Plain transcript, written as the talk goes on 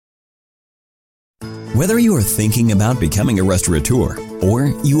Whether you are thinking about becoming a restaurateur or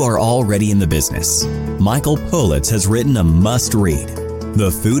you are already in the business, Michael Politz has written a must-read,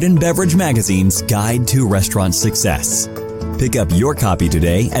 The Food and Beverage Magazine's Guide to Restaurant Success. Pick up your copy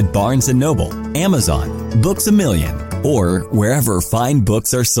today at Barnes & Noble, Amazon, Books A Million, or wherever fine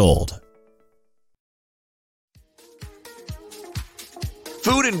books are sold.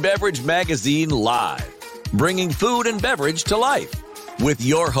 Food and Beverage Magazine Live, bringing food and beverage to life with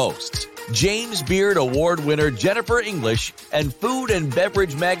your hosts, James Beard Award winner Jennifer English and Food and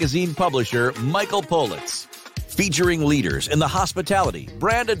Beverage Magazine publisher Michael Politz. Featuring leaders in the hospitality,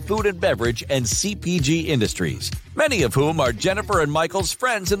 branded food and beverage, and CPG industries, many of whom are Jennifer and Michael's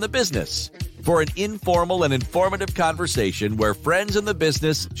friends in the business. For an informal and informative conversation where friends in the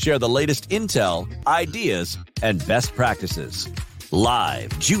business share the latest intel, ideas, and best practices.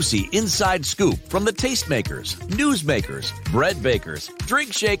 Live, juicy inside scoop from the tastemakers, newsmakers, bread bakers,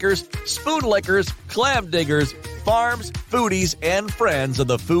 drink shakers, spoon lickers, clam diggers, farms, foodies, and friends of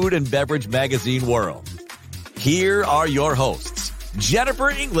the food and beverage magazine world. Here are your hosts, Jennifer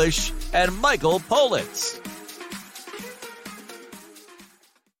English and Michael Politz.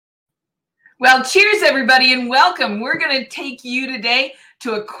 Well, cheers, everybody, and welcome. We're going to take you today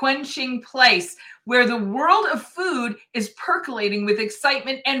to a quenching place where the world of food is percolating with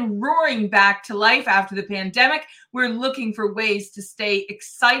excitement and roaring back to life after the pandemic. We're looking for ways to stay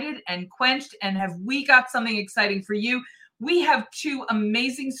excited and quenched. And have we got something exciting for you? We have two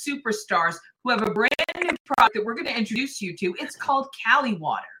amazing superstars who have a brand new product that we're going to introduce you to. It's called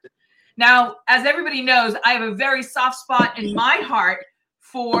Caliwater. Now, as everybody knows, I have a very soft spot in my heart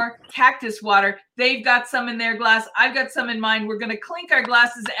for cactus water. They've got some in their glass. I've got some in mine. We're going to clink our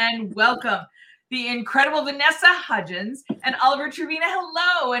glasses and welcome the incredible Vanessa Hudgens and Oliver Trevena.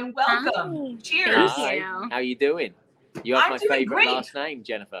 Hello and welcome. Hi. Cheers. Hi. How you doing? You have my favorite last name,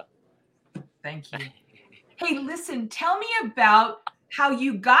 Jennifer. Thank you. Hey, listen, tell me about how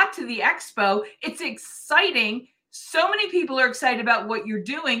you got to the expo. It's exciting. So many people are excited about what you're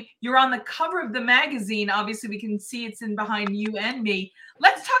doing. You're on the cover of the magazine. Obviously, we can see it's in behind you and me.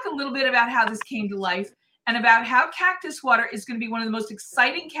 Let's talk a little bit about how this came to life and about how cactus water is going to be one of the most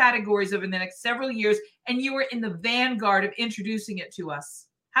exciting categories over the next several years. And you were in the vanguard of introducing it to us.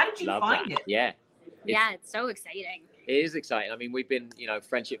 How did you find it? Yeah. It's so exciting. It is exciting. I mean, we've been,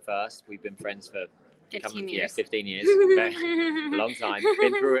 friendship first. We've been friends for 15 years. Yeah, 15 years. A long time.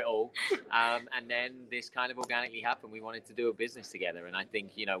 Been through it all. And then this kind of organically happened. We wanted to do a business together. And I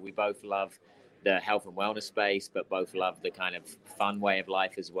think, we both love the health and wellness space, but both love the kind of fun way of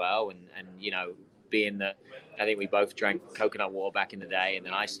life as well. And being that I think we both drank coconut water back in the day, and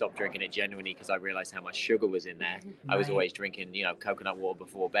then I stopped drinking it genuinely because I realized how much sugar was in there. Right. I was always drinking, coconut water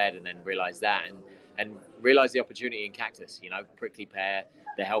before bed, and then realized that and realized the opportunity in cactus, prickly pear,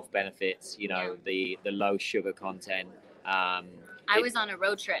 the health benefits, the low sugar content. I was on a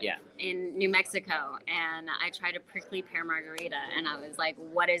road trip in New Mexico, and I tried a prickly pear margarita, and I was like,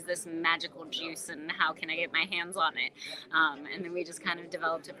 what is this magical juice, and how can I get my hands on it? And then we just kind of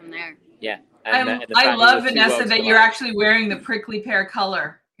developed it from there. Yeah. I love, Vanessa, that you're actually wearing the prickly pear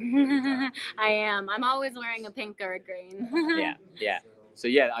color. I am. I'm always wearing a pink or a green. Yeah. So,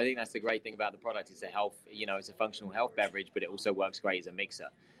 I think that's the great thing about the product. It's a health, it's a functional health beverage, but it also works great as a mixer.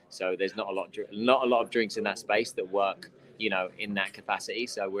 So there's not a lot of drinks in that space that work, in that capacity.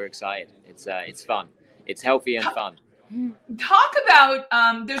 So we're excited. It's fun. It's healthy and fun. Talk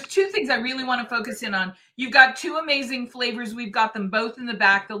about, there's two things I really want to focus in on. You've got two amazing flavors. We've got them both in the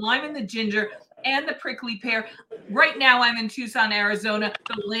back, the lime and the ginger and the prickly pear. Right now I'm in Tucson, Arizona,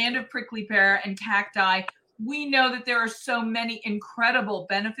 the land of prickly pear and cacti. We know that there are so many incredible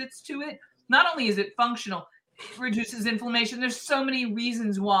benefits to it. Not only is it functional, it reduces inflammation. There's so many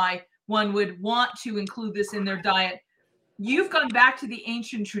reasons why one would want to include this in their diet. You've gone back to the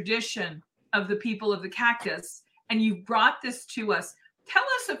ancient tradition of the people of the cactus, and you've brought this to us. Tell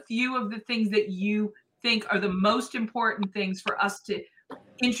us a few of the things that you think are the most important things for us to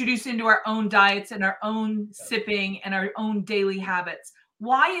introduce into our own diets and our own sipping and our own daily habits.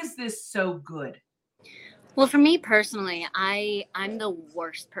 Why is this so good? Well, for me personally, I'm the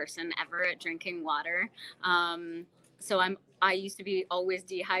worst person ever at drinking water. So I used to be always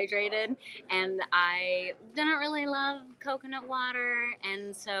dehydrated, and I didn't really love coconut water.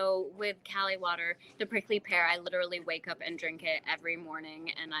 And so with Caliwater, the prickly pear, I literally wake up and drink it every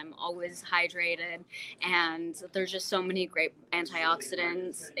morning, and I'm always hydrated. And there's just so many great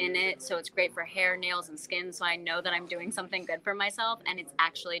antioxidants in it. So it's great for hair, nails, and skin. So I know that I'm doing something good for myself, and it's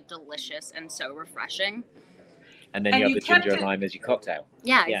actually delicious and so refreshing. And then you have the ginger and lime as your cocktail.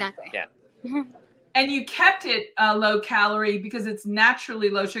 Yeah, exactly. Yeah. And you kept it low calorie because it's naturally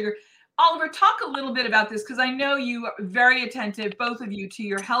low sugar. Oliver, talk a little bit about this, because I know you are very attentive, both of you, to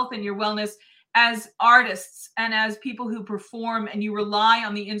your health and your wellness as artists and as people who perform, and you rely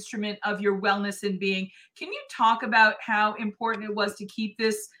on the instrument of your wellness and being. Can you talk about how important it was to keep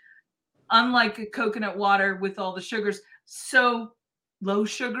this, unlike a coconut water with all the sugars, so low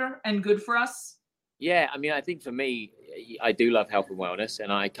sugar and good for us? Yeah, I mean, I think for me, I do love health and wellness,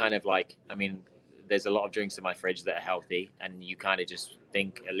 and I kind of like, I mean, there's a lot of drinks in my fridge that are healthy, and you kind of just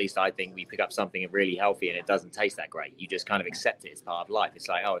think, at least I think, we pick up something really healthy and it doesn't taste that great. You just kind of accept it as part of life. It's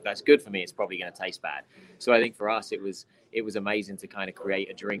like, oh, if that's good for me, it's probably going to taste bad. So I think for us, it was amazing to kind of create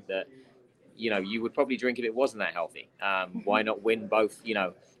a drink that, you know, you would probably drink if it wasn't that healthy. Why not win both, you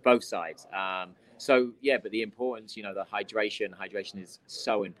know, both sides? So yeah, but the importance, you know, the hydration is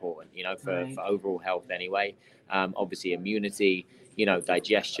so important, you know, for overall health anyway. Obviously immunity, you know,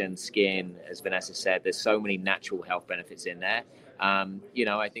 digestion, skin, as Vanessa said, there's so many natural health benefits in there. You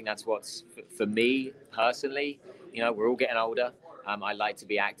know, I think that's what's for me personally, you know, we're all getting older. I like to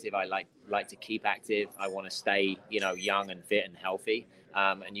be active. I like to keep active. I want to stay, you know, young and fit and healthy.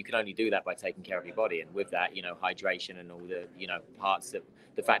 And you can only do that by taking care of your body. And with that, you know, hydration and all the, you know,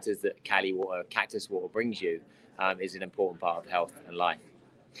 the factors that Caliwater, cactus water brings you is an important part of health and life.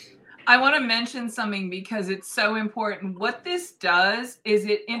 I want to mention something because it's so important. What this does is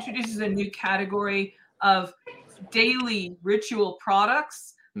it introduces a new category of daily ritual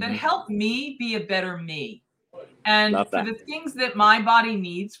products that help me be a better me. And for the things that my body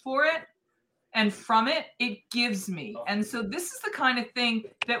needs for it, and from it, it gives me. And so this is the kind of thing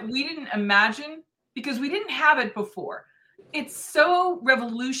that we didn't imagine because we didn't have it before. It's so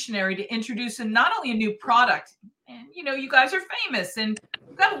revolutionary to introduce not only a new product, and you know, you guys are famous and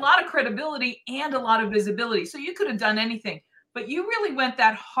you've got a lot of credibility and a lot of visibility. So you could have done anything, but you really went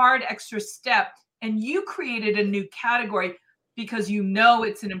that hard extra step and you created a new category because you know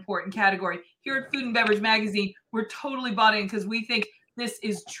it's an important category. Here at Food and Beverage Magazine, we're totally bought in because we think this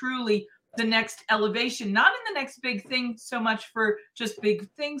is truly the next elevation, not in the next big thing so much for just big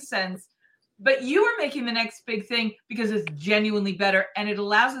thing sense, but you are making the next big thing because it's genuinely better and it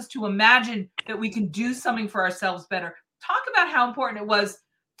allows us to imagine that we can do something for ourselves better. Talk about how important it was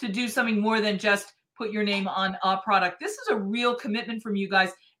to do something more than just put your name on a product. This is a real commitment from you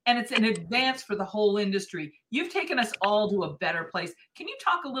guys, and it's an advance for the whole industry. You've taken us all to a better place. Can you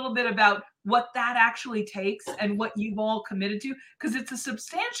talk a little bit about what that actually takes and what you've all committed to? Because it's a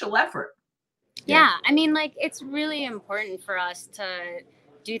substantial effort. Yeah, I mean, like, it's really important for us to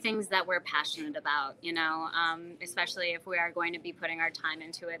do things that we're passionate about, you know, especially if we are going to be putting our time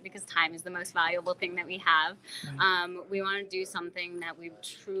into it, because time is the most valuable thing that we have. We want to do something that we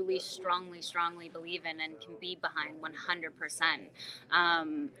truly, strongly believe in and can be behind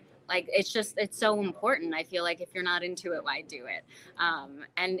 100%. Like, it's so important. I feel like if you're not into it, why do it?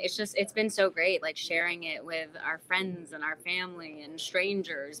 And it's been so great, like, sharing it with our friends and our family and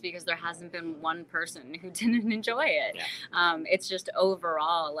strangers, because there hasn't been one person who didn't enjoy it. It's just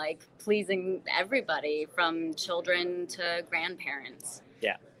overall, like, pleasing everybody from children to grandparents.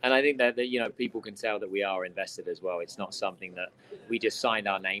 Yeah. And I think that, you know, people can tell that we are invested as well. It's not something that we just signed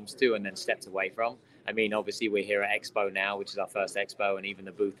our names to and then stepped away from. I mean, obviously, we're here at Expo now, which is our first Expo, and even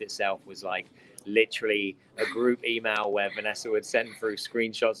the booth itself was like literally a group email where Vanessa would send through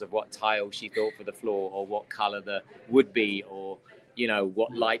screenshots of what tile she thought for the floor, or what color the would be, or, you know,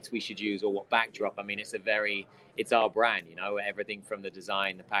 what lights we should use, or what backdrop. I mean, it's our brand, you know, everything from the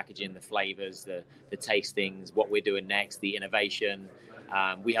design, the packaging, the flavors, the tastings, what we're doing next, the innovation.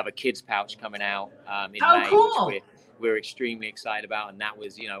 We have a kids pouch coming out in May, cool. Which we're extremely excited about, and that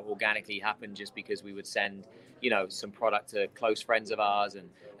was, you know, organically happened just because we would send, you know, some product to close friends of ours, and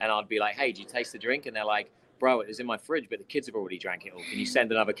I'd be like, hey, did you taste the drink? And they're like, bro, it was in my fridge, but the kids have already drank it all. Can you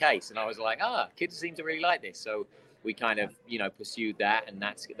send another case? And I was like, kids seem to really like this. So we kind of, you know, pursued that, and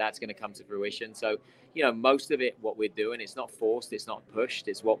that's going to come to fruition. So, you know, most of it, what we're doing, it's not forced, it's not pushed,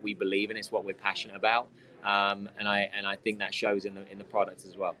 it's what we believe in, it's what we're passionate about. And I think that shows in the products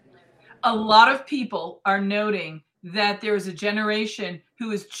as well. A lot of people are noting that there is a generation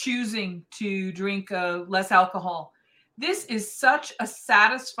who is choosing to drink less alcohol. This is such a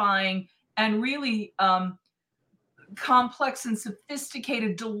satisfying and really complex and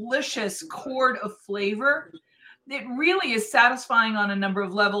sophisticated, delicious chord of flavor. It really is satisfying on a number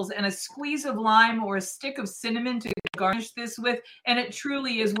of levels, and a squeeze of lime or a stick of cinnamon to garnish this with, and it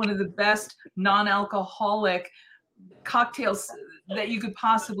truly is one of the best non-alcoholic cocktails that you could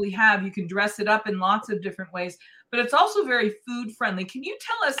possibly have. You can dress it up in lots of different ways, but it's also very food friendly. Can you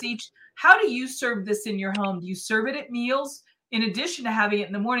tell us each, how do you serve this in your home? Do you serve it at meals in addition to having it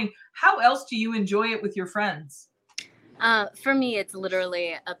in the morning? How else do you enjoy it with your friends? For me, it's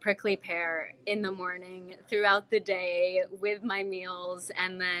literally a prickly pear in the morning throughout the day with my meals.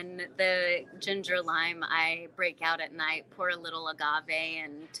 And then the ginger lime, I break out at night, pour a little agave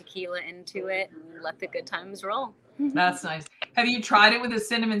and tequila into it, and let the good times roll. That's nice. Have you tried it with a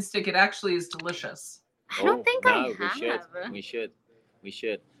cinnamon stick? It actually is delicious. I don't think I have. We should.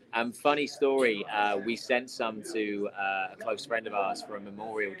 Funny story. We sent some to a close friend of ours for a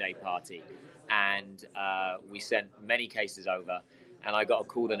Memorial Day party, and we sent many cases over. And I got a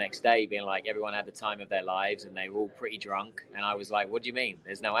call the next day being like, everyone had the time of their lives, and they were all pretty drunk. And I was like, "What do you mean?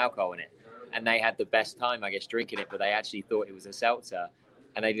 There's no alcohol in it?" And they had the best time, I guess, drinking it, but they actually thought it was a seltzer,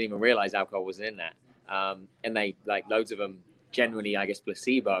 and they didn't even realize alcohol was in that. And they, like, loads of them, genuinely, I guess,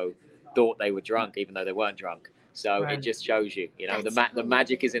 placebo, thought they were drunk even though they weren't drunk. So It just shows you, the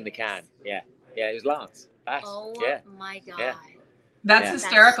magic is in the can. Yeah, it was Lance. My God. Yeah. That's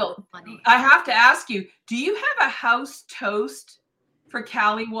hysterical. So funny. I have to ask you, do you have a house toast for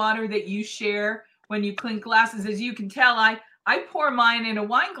Caliwater that you share when you clink glasses? As you can tell, I pour mine in a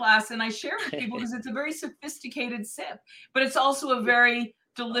wine glass and I share with people because it's a very sophisticated sip, but it's also a very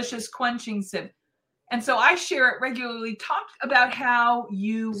delicious quenching sip. And so I share it regularly. Talk about how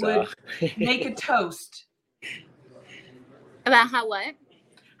you would make a toast. About how what?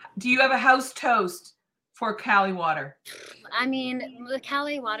 Do you have a house toast for Caliwater? I mean, the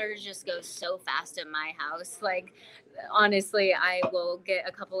Caliwater just goes so fast in my house. Like, honestly, I will get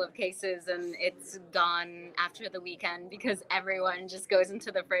a couple of cases and it's gone after the weekend because everyone just goes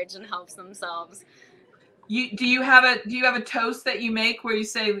into the fridge and helps themselves. Do you have a toast that you make where you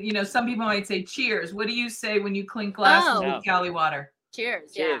say, some people might say cheers. What do you say when you clink glasses with Caliwater?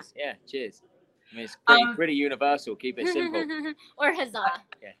 Cheers. Cheers. Yeah, cheers. I mean, it's pretty universal. Keep it simple. Or huzzah.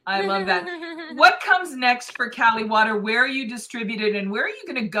 I love that. What comes next for Caliwater? Where are you distributed and where are you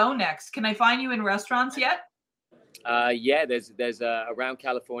going to go next? Can I find you in restaurants yet? There's around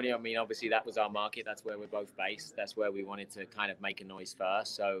California. I mean, obviously that was our market. That's where we're both based. That's where we wanted to kind of make a noise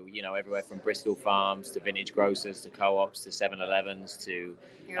first. So, everywhere from Bristol Farms to Vintage Grocers to Co-ops to 7-Elevens to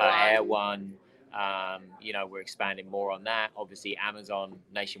Air One. We're expanding more on that. Obviously, Amazon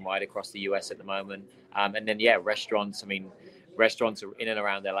nationwide across the US at the moment. And then, restaurants. I mean, restaurants are in and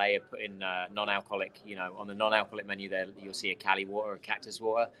around LA are putting non-alcoholic, on the non-alcoholic menu there, you'll see a Caliwater, a cactus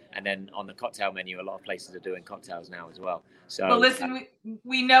water. And then on the cocktail menu, a lot of places are doing cocktails now as well. So, well, listen,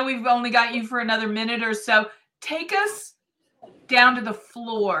 we know we've only got you for another minute or so. Take us down to the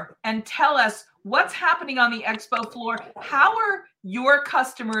floor and tell us what's happening on the expo floor. How are your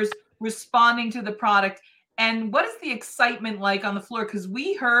customers responding to the product? And what is the excitement like on the floor? Because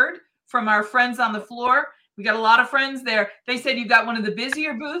we heard from our friends on the floor, we got a lot of friends there. They said you've got one of the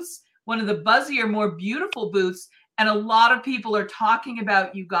busier booths, one of the buzzier, more beautiful booths, and a lot of people are talking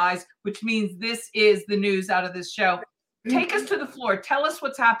about you guys, which means this is the news out of this show. Take us to the floor. Tell us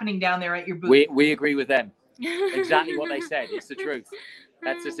what's happening down there at your booth. We agree with them. Exactly what they said. It's the truth.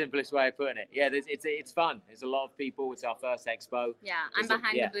 That's the simplest way of putting it. Yeah, it's fun. There's a lot of people. It's our first expo. Yeah, I'm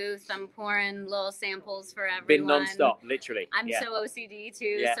behind the booth. I'm pouring little samples for everyone. Been non-stop, literally. I'm so OCD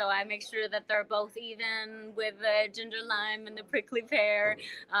too, so I make sure that they're both even with the ginger lime and the prickly pear.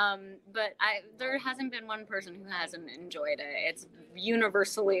 But there hasn't been one person who hasn't enjoyed it. It's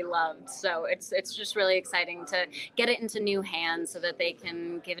universally loved. So it's just really exciting to get it into new hands so that they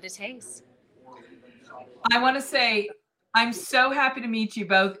can give it a taste. I want to say, I'm so happy to meet you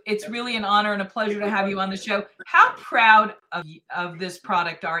both. It's really an honor and a pleasure to have you on the show. How proud of this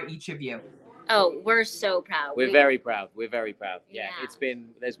product are each of you? Oh, we're so proud. We're very proud. Yeah.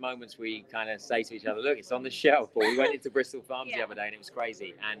 There's moments we kind of say to each other, look, it's on the shelf. Or we went into Bristol Farms the other day and it was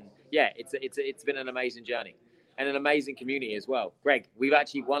crazy. And it's been an amazing journey and an amazing community as well. Greg,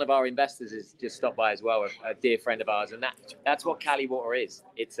 one of our investors has just stopped by as well, a dear friend of ours. And that's what Caliwater is.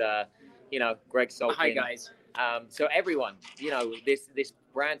 It's, Greg Salkin. Hi, guys. So everyone, this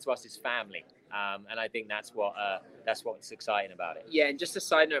brand to us is family, and I think that's what's exciting about it. Yeah, and just a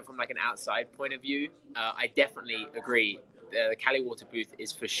side note from like an outside point of view, I definitely agree. The Caliwater booth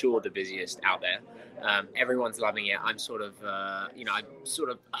is for sure the busiest out there. Everyone's loving it. I've sort of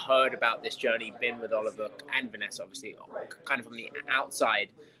heard about this journey, been with Oliver and Vanessa, obviously, kind of from the outside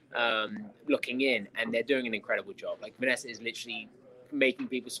looking in, and they're doing an incredible job. Like Vanessa is literally making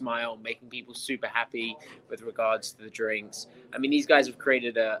people smile, making people super happy with regards to the drinks. I mean, these guys have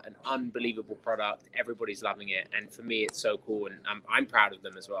created an unbelievable product. Everybody's loving it. And for me, it's so cool. And I'm proud of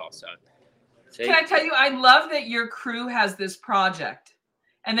them as well. So, can I tell you, I love that your crew has this project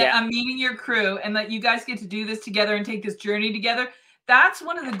and that I'm meeting your crew and that you guys get to do this together and take this journey together. That's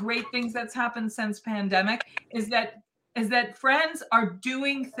one of the great things that's happened since pandemic is that friends are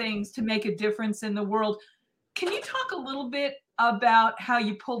doing things to make a difference in the world. Can you talk a little bit about how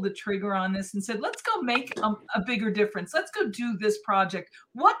you pulled the trigger on this and said, let's go make a bigger difference. Let's go do this project.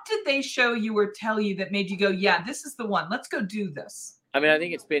 What did they show you or tell you that made you go, yeah, this is the one. Let's go do this? I mean, I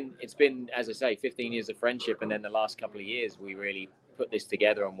think it's been, as I say, 15 years of friendship. And then the last couple of years, we really put this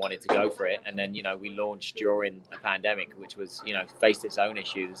together and wanted to go for it. And then, we launched during a pandemic, which was, faced its own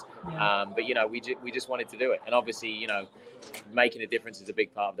issues. Yeah. But, we just wanted to do it. And obviously, making a difference is a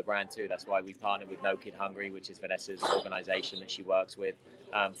big part of the brand too. That's why we partnered with No Kid Hungry, which is Vanessa's organization that she works with.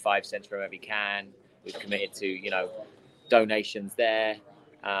 5 cents from every can. We've committed to, donations there.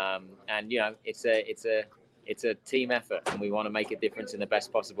 And, it's a team effort, and we want to make a difference in the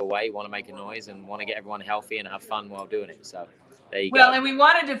best possible way. We want to make a noise and want to get everyone healthy and have fun while doing it. So there you go. Well, and we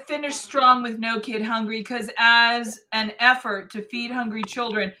wanted to finish strong with No Kid Hungry because as an effort to feed hungry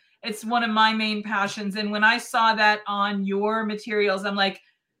children, it's one of my main passions. And when I saw that on your materials, I'm like,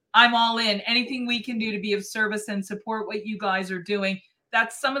 I'm all in. Anything we can do to be of service and support what you guys are doing.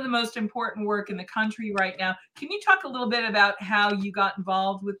 That's some of the most important work in the country right now. Can you talk a little bit about how you got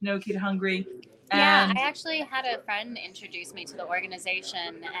involved with No Kid Hungry? Yeah, I actually had a friend introduce me to the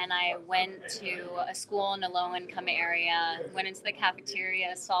organization, and I went to a school in a low-income area, went into the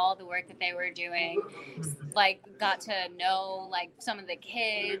cafeteria, saw the work that they were doing, got to know some of the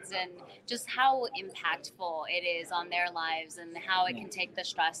kids and just how impactful it is on their lives and how it can take the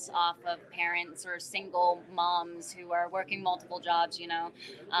stress off of parents or single moms who are working multiple jobs.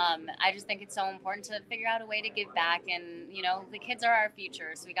 I just think it's so important to figure out a way to give back, and the kids are our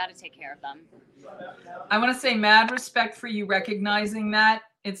future, so we got to take care of them. I want to say mad respect for you recognizing that.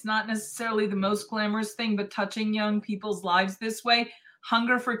 It's not necessarily the most glamorous thing, but touching young people's lives this way.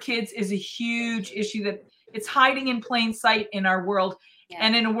 Hunger for kids is a huge issue that it's hiding in plain sight in our world. Yeah.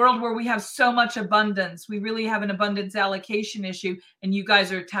 And in a world where we have so much abundance, we really have an abundance allocation issue, and you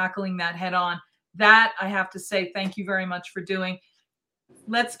guys are tackling that head on. That I have to say, thank you very much for doing.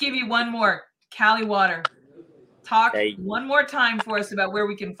 Let's give you one more. Caliwater. Talk one more time for us about where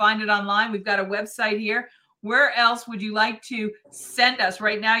we can find it online. We've got a website here. Where else would you like to send us?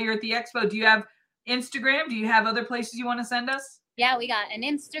 Right now you're at the expo. Do you have Instagram? Do you have other places you want to send us? Yeah, we got an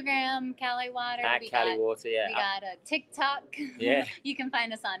Instagram, Caliwater. Caliwater, yeah. We got a TikTok. Yeah. You can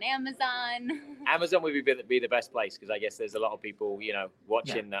find us on Amazon. Amazon would be the best place because I guess there's a lot of people,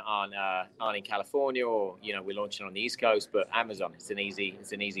 watching that aren't in California or, we're launching on the East Coast. But Amazon, it's an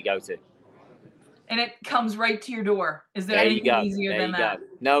easy go-to. And it comes right to your door. Is there anything easier than that? Go.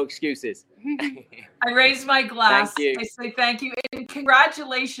 No excuses. I raise my glass. Thank you. I say thank you and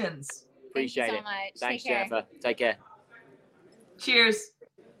congratulations. Appreciate Thank you it. so much. Thanks, Take care. Jennifer. Take care. Cheers.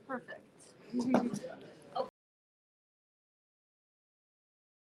 Perfect.